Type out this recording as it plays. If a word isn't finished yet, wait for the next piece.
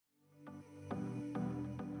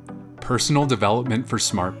Personal development for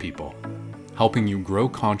smart people, helping you grow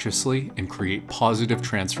consciously and create positive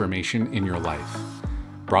transformation in your life.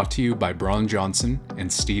 Brought to you by Braun Johnson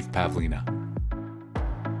and Steve Pavlina.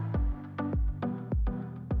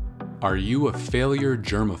 Are you a failure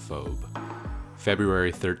germaphobe?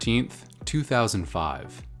 February 13th,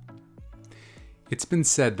 2005. It's been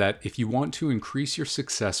said that if you want to increase your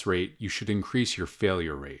success rate, you should increase your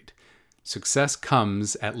failure rate. Success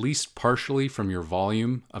comes at least partially from your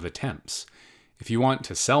volume of attempts. If you want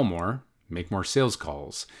to sell more, make more sales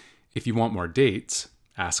calls. If you want more dates,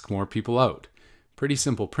 ask more people out. Pretty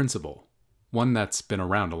simple principle, one that's been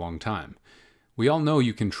around a long time. We all know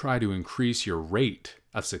you can try to increase your rate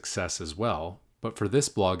of success as well, but for this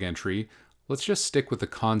blog entry, let's just stick with the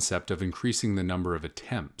concept of increasing the number of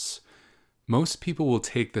attempts. Most people will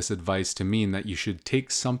take this advice to mean that you should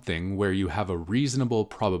take something where you have a reasonable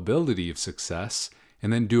probability of success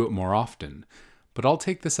and then do it more often. But I'll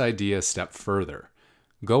take this idea a step further.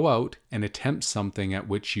 Go out and attempt something at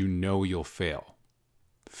which you know you'll fail.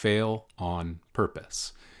 Fail on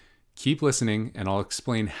purpose. Keep listening and I'll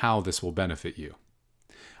explain how this will benefit you.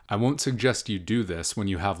 I won't suggest you do this when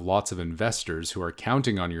you have lots of investors who are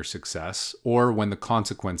counting on your success or when the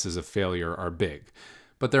consequences of failure are big.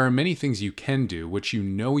 But there are many things you can do which you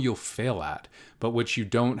know you'll fail at, but which you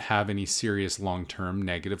don't have any serious long-term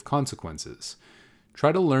negative consequences.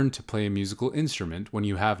 Try to learn to play a musical instrument when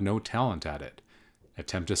you have no talent at it.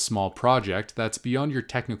 Attempt a small project that's beyond your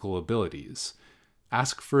technical abilities.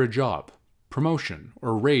 Ask for a job, promotion,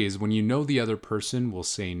 or raise when you know the other person will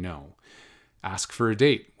say no. Ask for a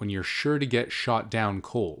date when you're sure to get shot down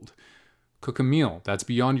cold. Cook a meal that's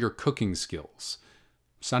beyond your cooking skills.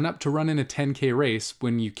 Sign up to run in a 10K race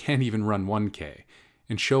when you can't even run 1K,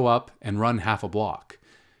 and show up and run half a block.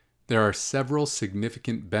 There are several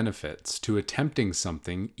significant benefits to attempting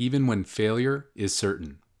something even when failure is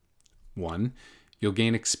certain. 1. You'll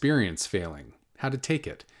gain experience failing, how to take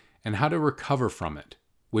it, and how to recover from it,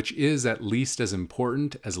 which is at least as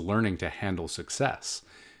important as learning to handle success.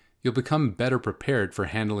 You'll become better prepared for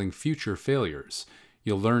handling future failures.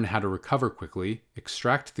 You'll learn how to recover quickly,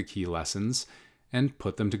 extract the key lessons, and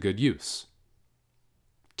put them to good use.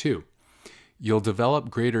 2. You'll develop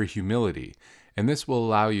greater humility, and this will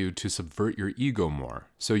allow you to subvert your ego more,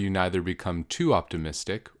 so you neither become too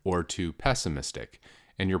optimistic or too pessimistic,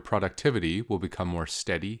 and your productivity will become more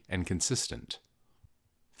steady and consistent.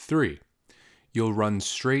 3. You'll run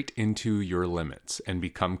straight into your limits and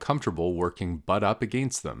become comfortable working butt up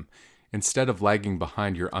against them, instead of lagging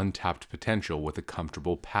behind your untapped potential with a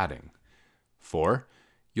comfortable padding. 4.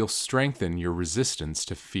 You'll strengthen your resistance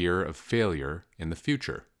to fear of failure in the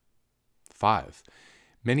future. 5.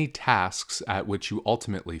 Many tasks at which you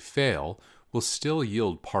ultimately fail will still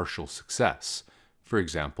yield partial success. For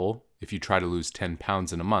example, if you try to lose 10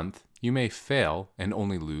 pounds in a month, you may fail and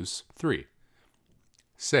only lose 3.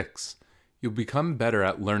 6. You'll become better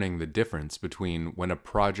at learning the difference between when a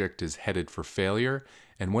project is headed for failure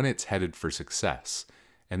and when it's headed for success.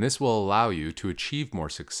 And this will allow you to achieve more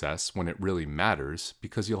success when it really matters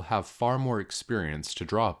because you'll have far more experience to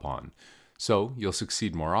draw upon, so you'll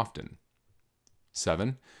succeed more often.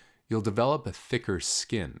 7. You'll develop a thicker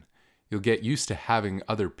skin. You'll get used to having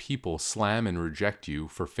other people slam and reject you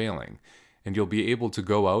for failing, and you'll be able to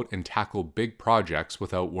go out and tackle big projects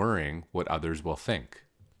without worrying what others will think.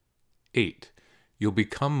 8. You'll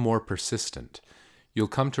become more persistent. You'll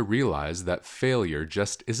come to realize that failure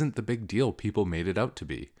just isn't the big deal people made it out to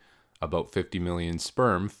be. About 50 million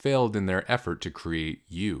sperm failed in their effort to create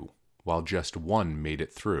you, while just one made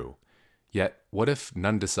it through. Yet, what if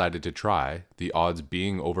none decided to try, the odds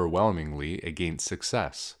being overwhelmingly against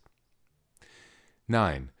success?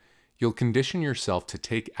 9. You'll condition yourself to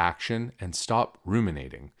take action and stop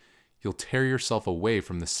ruminating. You'll tear yourself away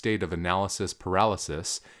from the state of analysis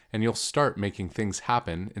paralysis, and you'll start making things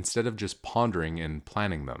happen instead of just pondering and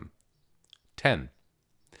planning them. 10.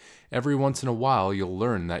 Every once in a while, you'll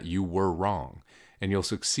learn that you were wrong, and you'll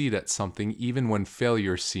succeed at something even when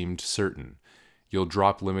failure seemed certain. You'll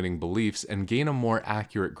drop limiting beliefs and gain a more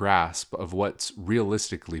accurate grasp of what's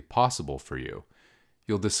realistically possible for you.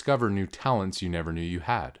 You'll discover new talents you never knew you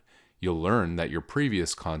had. You'll learn that your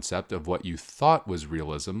previous concept of what you thought was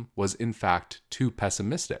realism was in fact too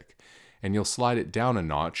pessimistic, and you'll slide it down a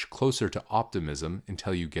notch closer to optimism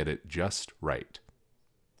until you get it just right.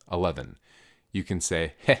 11. You can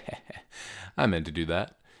say, I meant to do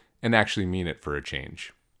that, and actually mean it for a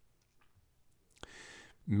change.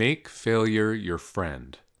 Make failure your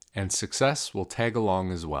friend, and success will tag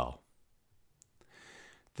along as well.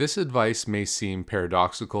 This advice may seem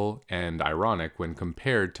paradoxical and ironic when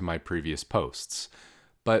compared to my previous posts,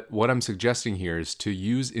 But what I'm suggesting here is to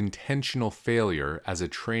use intentional failure as a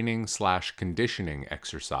training/conditioning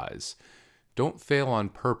exercise. Don't fail on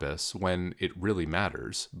purpose when it really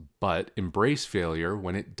matters, but embrace failure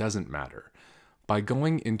when it doesn't matter. By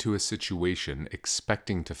going into a situation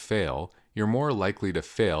expecting to fail, you're more likely to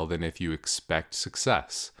fail than if you expect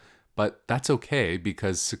success. But that's okay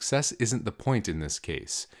because success isn't the point in this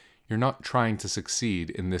case. You're not trying to succeed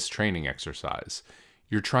in this training exercise.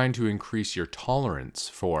 You're trying to increase your tolerance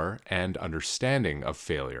for and understanding of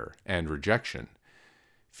failure and rejection.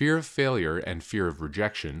 Fear of failure and fear of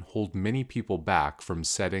rejection hold many people back from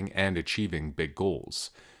setting and achieving big goals,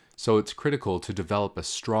 so it's critical to develop a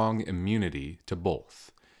strong immunity to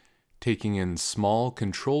both. Taking in small,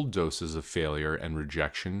 controlled doses of failure and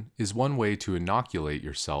rejection is one way to inoculate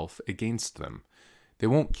yourself against them. They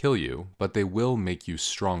won't kill you, but they will make you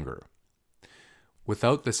stronger.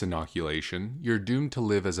 Without this inoculation, you're doomed to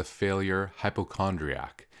live as a failure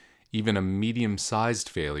hypochondriac. Even a medium-sized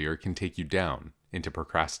failure can take you down into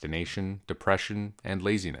procrastination, depression, and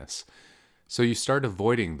laziness. So you start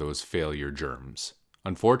avoiding those failure germs.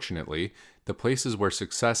 Unfortunately, the places where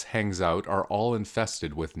success hangs out are all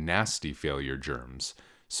infested with nasty failure germs.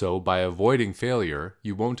 So by avoiding failure,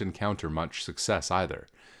 you won't encounter much success either.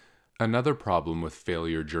 Another problem with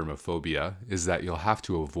failure germophobia is that you'll have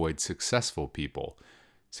to avoid successful people.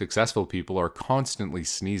 Successful people are constantly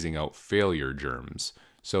sneezing out failure germs,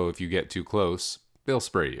 so if you get too close, they'll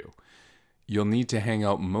spray you. You'll need to hang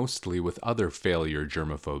out mostly with other failure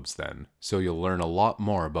germophobes then, so you'll learn a lot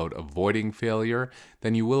more about avoiding failure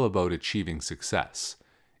than you will about achieving success.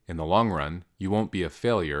 In the long run, you won't be a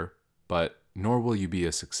failure, but nor will you be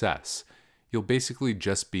a success. You'll basically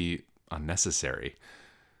just be unnecessary.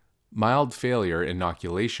 Mild failure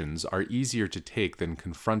inoculations are easier to take than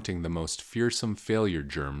confronting the most fearsome failure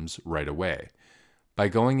germs right away. By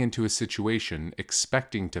going into a situation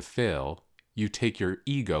expecting to fail, you take your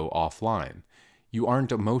ego offline. You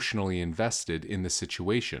aren't emotionally invested in the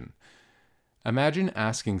situation. Imagine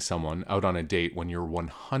asking someone out on a date when you're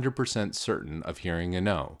 100% certain of hearing a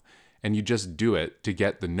no, and you just do it to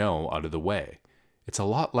get the no out of the way. It's a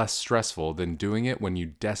lot less stressful than doing it when you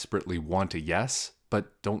desperately want a yes,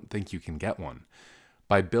 but don't think you can get one.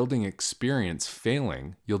 By building experience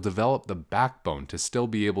failing, you'll develop the backbone to still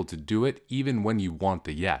be able to do it even when you want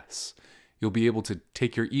the yes. You'll be able to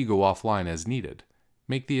take your ego offline as needed,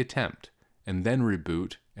 make the attempt, and then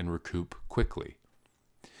reboot and recoup quickly.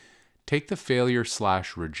 Take the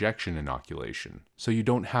failure/rejection inoculation so you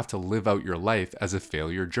don't have to live out your life as a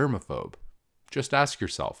failure germaphobe. Just ask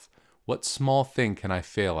yourself, what small thing can I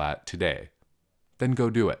fail at today? Then go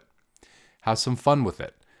do it. Have some fun with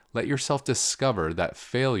it. Let yourself discover that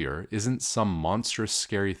failure isn't some monstrous,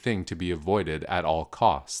 scary thing to be avoided at all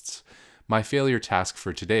costs. My failure task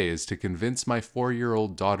for today is to convince my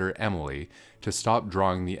 4-year-old daughter Emily to stop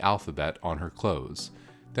drawing the alphabet on her clothes.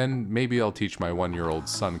 Then maybe I'll teach my 1-year-old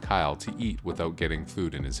son Kyle to eat without getting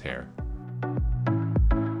food in his hair.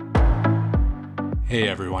 Hey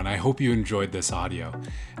everyone, I hope you enjoyed this audio.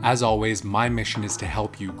 As always, my mission is to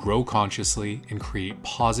help you grow consciously and create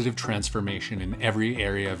positive transformation in every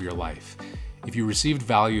area of your life. If you received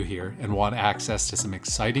value here and want access to some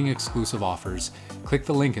exciting exclusive offers, click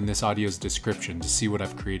the link in this audio's description to see what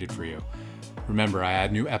I've created for you. Remember, I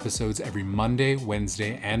add new episodes every Monday,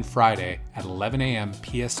 Wednesday, and Friday at 11 a.m.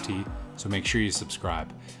 PST, so make sure you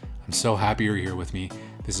subscribe. I'm so happy you're here with me.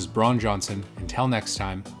 This is Braun Johnson. Until next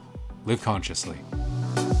time, live consciously.